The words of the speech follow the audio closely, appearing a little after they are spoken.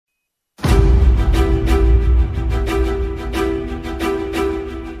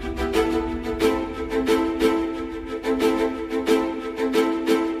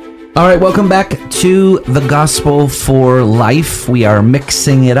All right, welcome back to the Gospel for Life. We are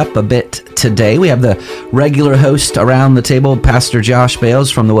mixing it up a bit today. We have the regular host around the table, Pastor Josh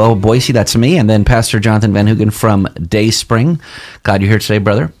Bales from the Well of Boise, that's me, and then Pastor Jonathan Van Hoogen from Dayspring. Glad you're here today,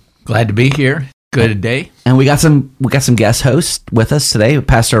 brother. Glad to be here. Good day. And we got some guest hosts with us today,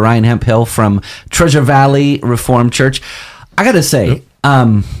 Pastor Ryan Hemphill from Treasure Valley Reformed Church. I got to say,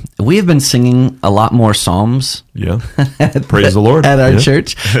 we have been singing a lot more psalms. Yeah. Praise the Lord. At our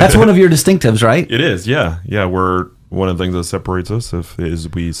church. That's one of your distinctives, right? It is, yeah. Yeah, we're one of the things that separates us is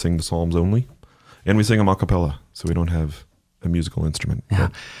we sing the psalms only, and we sing them a cappella, so we don't have a musical instrument. Yeah.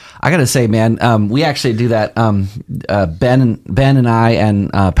 I got to say, man, we actually do that. Ben and I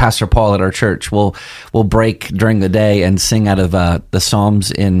and Pastor Paul at our church will break during the day and sing out of the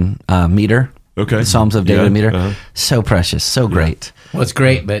Psalms in meter. Okay. The Psalms of David meter. Uh-huh. So precious, so great. Well, it's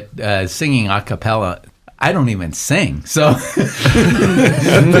great, but singing a cappella, I don't even sing. So, in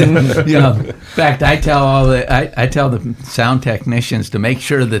fact, I tell the sound technicians to make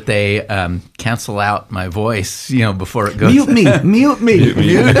sure that they cancel out my voice, before it goes. Mute me.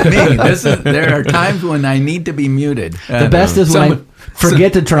 There are times when I need to be muted. The best is when I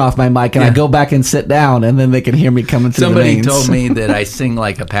forget to turn off my mic and I go back and sit down, and then they can hear me coming through the mains. Somebody told me that I sing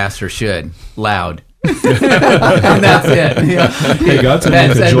like a pastor should, loud. And that's it. Hey, God's going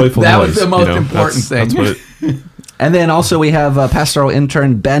to make a joyful that noise. Was the most important thing. That's And then also we have pastoral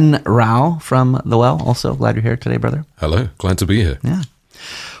intern Ben Rao from The Well. Also, glad you're here today, brother. Hello, glad to be here. Yeah.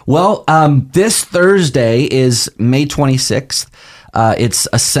 Well, this Thursday is May 26th. It's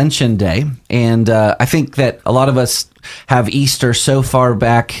Ascension Day, and I think that a lot of us have Easter so far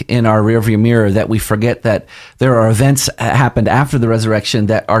back in our rearview mirror that we forget that there are events that happened after the resurrection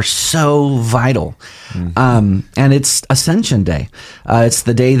that are so vital. And it's Ascension Day. It's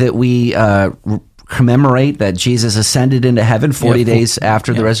the day that we commemorate that Jesus ascended into heaven 40 days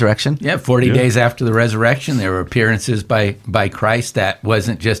after the resurrection. Yeah, 40 days after the resurrection, there were appearances by Christ. That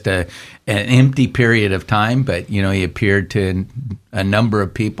wasn't just an empty period of time, but, he appeared to a number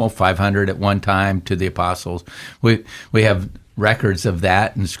of people, 500 at one time, to the apostles. We have records of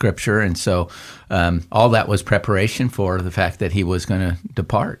that in Scripture, and so all that was preparation for the fact that he was going to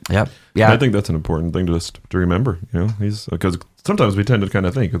depart. Yep. Yeah. And I think that's an important thing to remember. He's because sometimes we tend to kind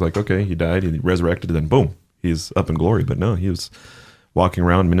of think like, okay, he died, he resurrected, and then boom, he's up in glory. But no, he was walking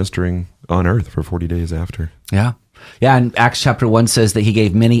around ministering on earth for 40 days after. Yeah. Yeah, and Acts chapter 1 says that he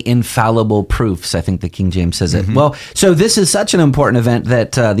gave many infallible proofs. I think the King James says it. Well, so this is such an important event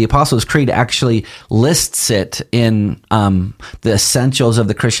that the Apostles' Creed actually lists it in the essentials of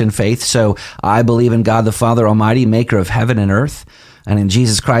the Christian faith. So I believe in God the Father Almighty, maker of heaven and earth, and in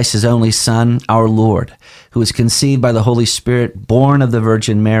Jesus Christ, his only Son, our Lord, who was conceived by the Holy Spirit, born of the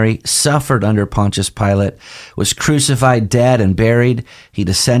Virgin Mary, suffered under Pontius Pilate, was crucified, dead, and buried. He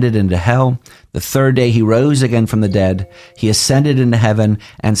descended into hell. The third day he rose again from the dead. He ascended into heaven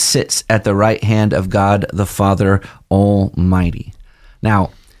and sits at the right hand of God the Father Almighty. Now,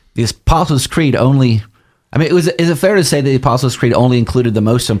 the Apostles' Creed only... is it fair to say that the Apostles' Creed only included the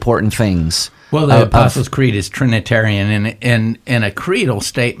most important things? Well, the Apostles' Creed is Trinitarian, and a creedal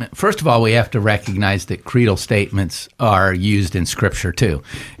statement. First of all, we have to recognize that creedal statements are used in Scripture too.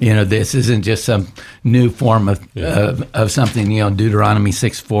 This isn't just some new form of something. Deuteronomy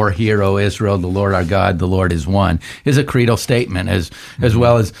 6:4, "Hear, O Israel, the Lord our God, the Lord is one," is a creedal statement, as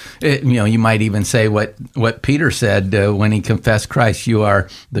well as you might even say what Peter said when he confessed Christ: "You are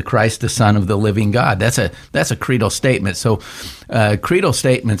the Christ, the Son of the living God." That's a creedal statement. So creedal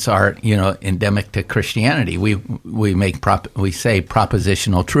statements are endemic to Christianity. We say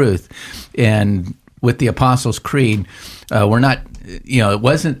propositional truth, and with the Apostles' Creed, we're not. It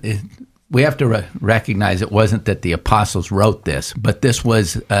wasn't. We have to recognize it wasn't that the apostles wrote this, but this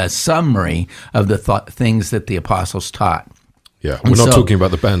was a summary of the things that the apostles taught. Yeah, we're not talking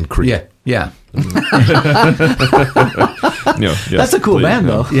about the band Creed. Yeah. That's a cool band,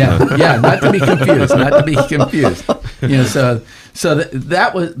 though. Yeah, not to be confused.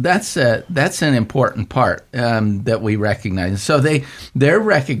 That's an important part that we recognize. So they're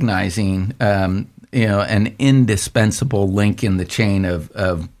recognizing an indispensable link in the chain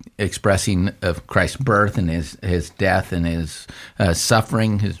of expressing of Christ's birth and his death and his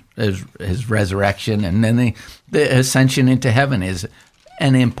suffering, his resurrection, and then the ascension into heaven is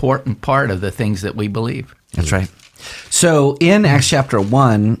an important part of the things that we believe. That's right. So in Acts chapter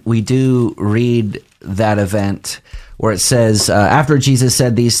 1, we do read that event where it says, after Jesus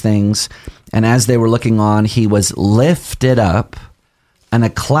said these things, and as they were looking on, he was lifted up, and a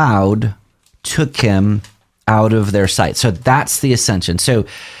cloud took him out of their sight. So that's the ascension. So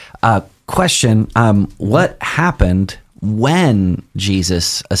question, what happened when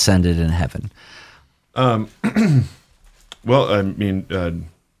Jesus ascended in heaven? Well, I mean,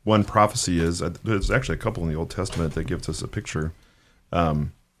 one prophecy is, there's actually a couple in the Old Testament that gives us a picture.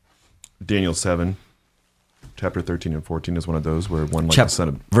 Daniel 7, chapter 13 and 14 is one of those where one like the son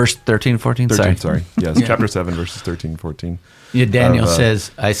of... Verse 13, 14? 13, sorry. Yes, chapter 7, verses 13 and 14. Yeah, Daniel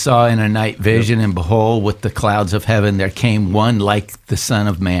says, I saw in a night vision, and behold, with the clouds of heaven there came one like the Son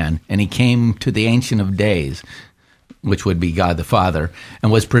of Man, and he came to the Ancient of Days, which would be God the Father,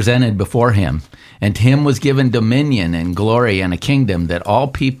 and was presented before him. And to him was given dominion and glory and a kingdom, that all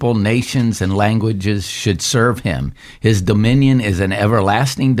people, nations, and languages should serve him. His dominion is an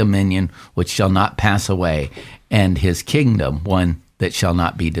everlasting dominion which shall not pass away, and his kingdom one that shall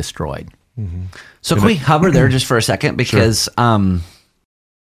not be destroyed. Mm-hmm. So can we hover there just for a second? Because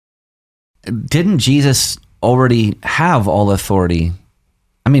didn't Jesus already have all authority?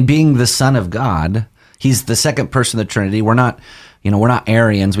 I mean, being the Son of God, he's the second person of the Trinity. We're not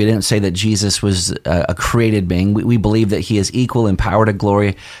Arians. We didn't say that Jesus was a created being. We believe that he is equal in power to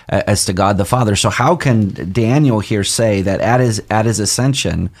glory as to God the Father. So how can Daniel here say that at his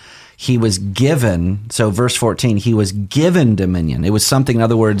ascension, he was given, so verse 14, he was given dominion. It was something, in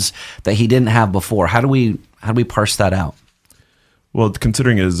other words, that he didn't have before. How do we parse that out? Well,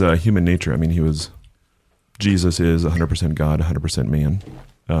 considering his human nature, I mean, Jesus is 100% God, 100% man.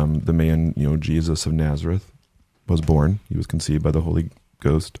 The man, Jesus of Nazareth, was born. He was conceived by the Holy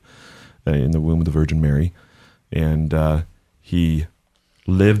Ghost in the womb of the Virgin Mary. And he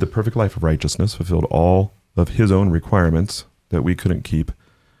lived the perfect life of righteousness, fulfilled all of his own requirements that we couldn't keep.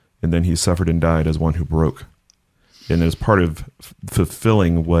 And then he suffered and died as one who broke. And as part of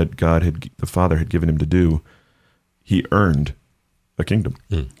fulfilling what the Father had given him to do, he earned a kingdom.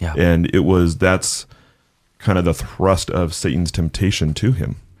 Yeah. And that's kind of the thrust of Satan's temptation to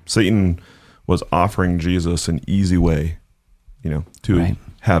him. Satan was offering Jesus an easy way, to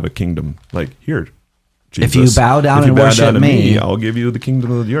have a kingdom. Like, here, Jesus, if you bow down and worship me, I'll give you the kingdom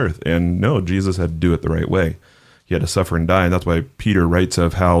of the earth. And no, Jesus had to do it the right way. He had to suffer and die. And that's why Peter writes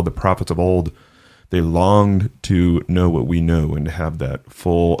of how the prophets of old, they longed to know what we know and to have that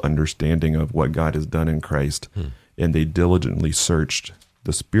full understanding of what God has done in Christ. And they diligently searched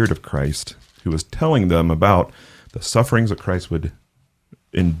the Spirit of Christ, who was telling them about the sufferings that Christ would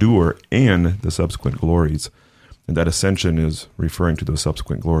endure and the subsequent glories. And that ascension is referring to those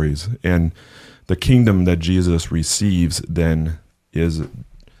subsequent glories. And the kingdom that Jesus receives then is,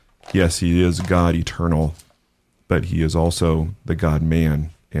 yes, he is God eternal, but he is also the God-man,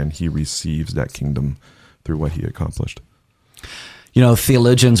 and he receives that kingdom through what he accomplished.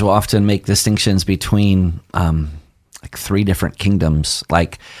 Theologians will often make distinctions between like three different kingdoms,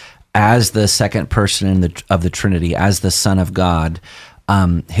 like as the second person of the Trinity, as the Son of God,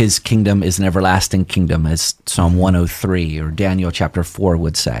 his kingdom is an everlasting kingdom, as Psalm 103 or Daniel chapter 4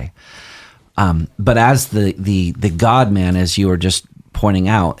 would say. But as the God-man, as you were just pointing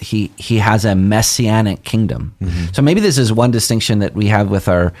out, he has a messianic kingdom. Mm-hmm. So maybe this is one distinction that we have with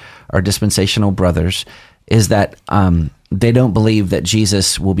our dispensational brothers, is that they don't believe that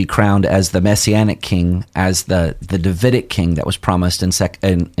Jesus will be crowned as the messianic king, as the Davidic king that was promised in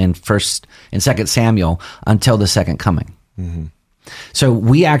 2 Samuel until the second coming. Mm-hmm. So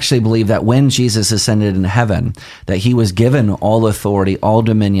we actually believe that when Jesus ascended in heaven, that he was given all authority, all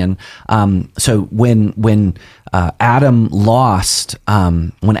dominion. So when Adam lost,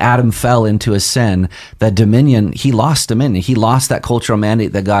 when Adam fell into a sin, that dominion, he lost dominion. He lost that cultural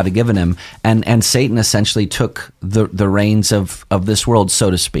mandate that God had given him, and Satan essentially took the reins of this world,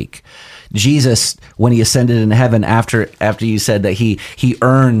 so to speak. Jesus, when he ascended in heaven, after you said that he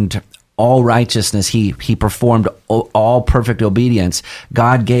earned all righteousness, he performed all perfect obedience,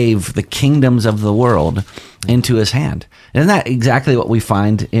 God gave the kingdoms of the world into his hand. Isn't that exactly what we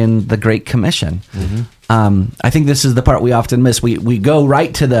find in the Great Commission? Mm-hmm. I think this is the part we often miss. We go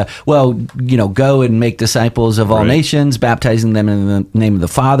right to go and make disciples of all nations, baptizing them in the name of the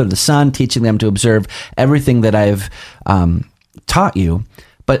Father, the Son, teaching them to observe everything that I've taught you.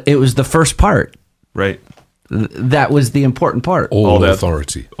 But it was the first part. Right. That was the important part. All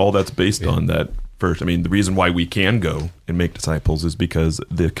authority. All that's based on that first. I mean, the reason why we can go and make disciples is because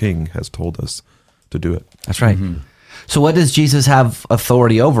the King has told us to do it. That's right. Mm-hmm. So what does Jesus have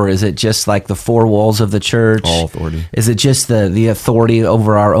authority over? Is it just like the four walls of the church? All authority. Is it just the authority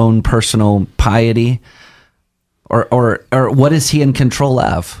over our own personal piety? Or what is he in control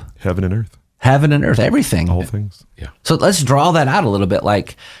of? Heaven and earth. Heaven and earth, everything. All things. Yeah. So let's draw that out a little bit.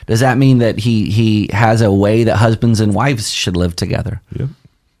 Like, does that mean that he has a way that husbands and wives should live together? Yep.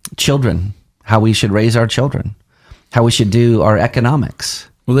 Children, how we should raise our children, how we should do our economics.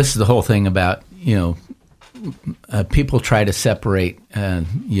 Well, this is the whole thing about, people try to separate,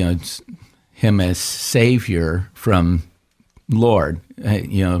 him as Savior from Lord.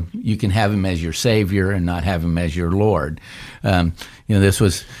 You can have him as your Savior and not have him as your Lord. This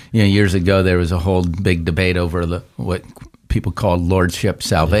was, years ago, there was a whole big debate over what people called lordship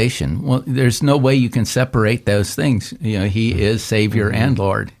salvation. Well, there's no way you can separate those things. He is Savior and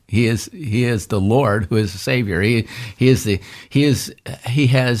Lord. He is the Lord who is the Savior. He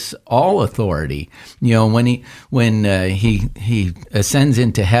has all authority. When he ascends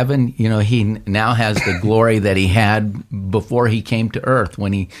into heaven, he now has the glory that he had before he came to earth.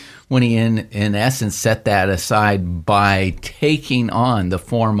 When he in essence set that aside by taking on the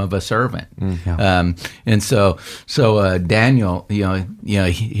form of a servant. And so Daniel,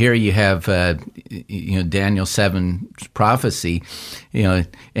 here you have Daniel 7 prophecy,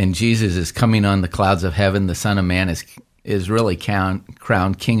 and Jesus is coming on the clouds of heaven. The Son of Man is really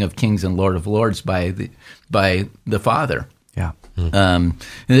crowned King of Kings and Lord of Lords by the Father. Yeah.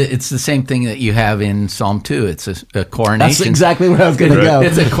 It's the same thing that you have in Psalm 2. It's a coronation. That's exactly where I was going to go.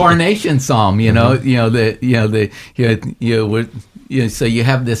 It's a coronation psalm. So you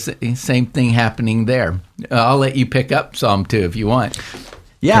have this same thing happening there. I'll let you pick up Psalm 2 if you want.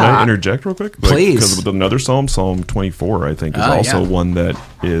 Yeah. Can I interject real quick? Please. Because with another Psalm 24, I think, is also one that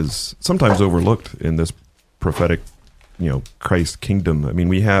is sometimes overlooked in this prophetic, Christ kingdom. I mean,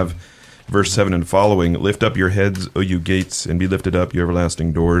 we have verse 7 and following, lift up your heads, O you gates, and be lifted up, you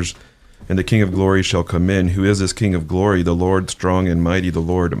everlasting doors, and the King of glory shall come in. Who is this King of glory? The Lord strong and mighty, the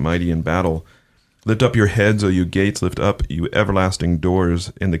Lord mighty in battle. Lift up your heads, O you gates, lift up, you everlasting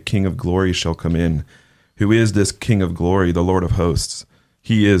doors, and the King of glory shall come in. Who is this King of glory? The Lord of hosts.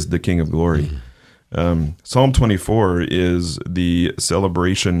 He is the King of glory. Psalm 24 is the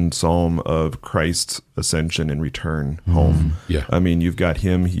celebration psalm of Christ's ascension and return home. Yeah. I mean, you've got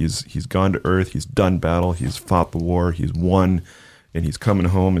him. He's gone to earth. He's done battle. He's fought the war. He's won, and he's coming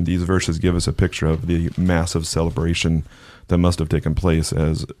home. And these verses give us a picture of the massive celebration that must have taken place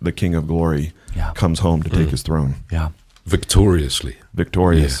as the King of glory comes home to take his throne. Yeah. Victorious.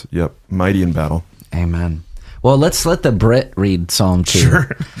 Yep. Mighty in battle. Amen. Well, let's let the Brit read Psalm 2.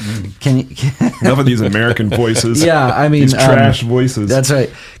 Sure. Can you? Enough of these American voices. Yeah, I mean, these trash voices. That's right.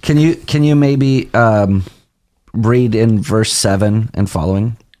 Can you maybe read in verse 7 and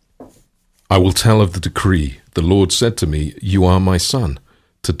following? I will tell of the decree. The Lord said to me, "You are my son.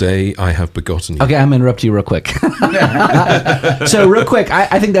 Today I have begotten you." Okay, I'm going to interrupt you real quick. So real quick,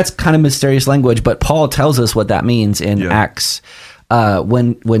 I think that's kind of mysterious language, but Paul tells us what that means in Acts.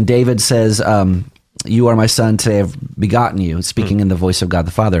 When David says, "You are my son, today I've begotten you," speaking in the voice of God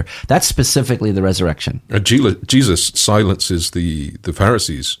the Father, that's specifically the resurrection. Jesus silences the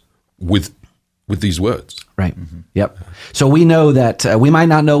Pharisees with these words. Right. Yep. So we know that we might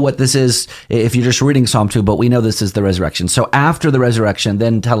not know what this is if you're just reading Psalm 2, but we know this is the resurrection. So after the resurrection,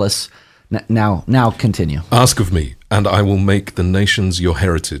 then tell us, now continue. Ask of me, and I will make the nations your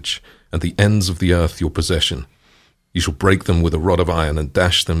heritage, and the ends of the earth your possession. You shall break them with a rod of iron and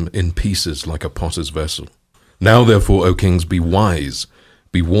dash them in pieces like a potter's vessel. Now, therefore, O kings, be wise,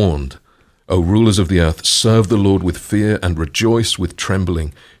 be warned. O rulers of the earth, serve the Lord with fear and rejoice with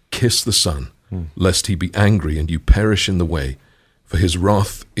trembling. Kiss the Son, lest he be angry and you perish in the way, for his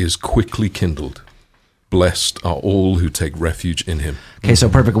wrath is quickly kindled. Blessed are all who take refuge in him. Okay, so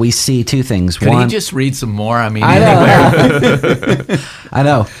perfect. We see two things. Could he just read some more? I mean, I know. I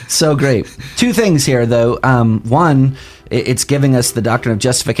know. So great. Two things here, though. One, it's giving us the doctrine of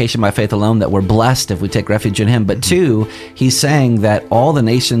justification by faith alone, that we're blessed if we take refuge in him. But two, he's saying that all the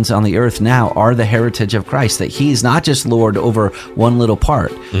nations on the earth now are the heritage of Christ, that he's not just Lord over one little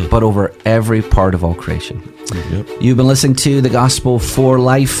part, but over every part of all creation. Yep. You've been listening to The Gospel for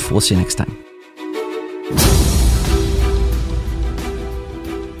Life. We'll see you next time.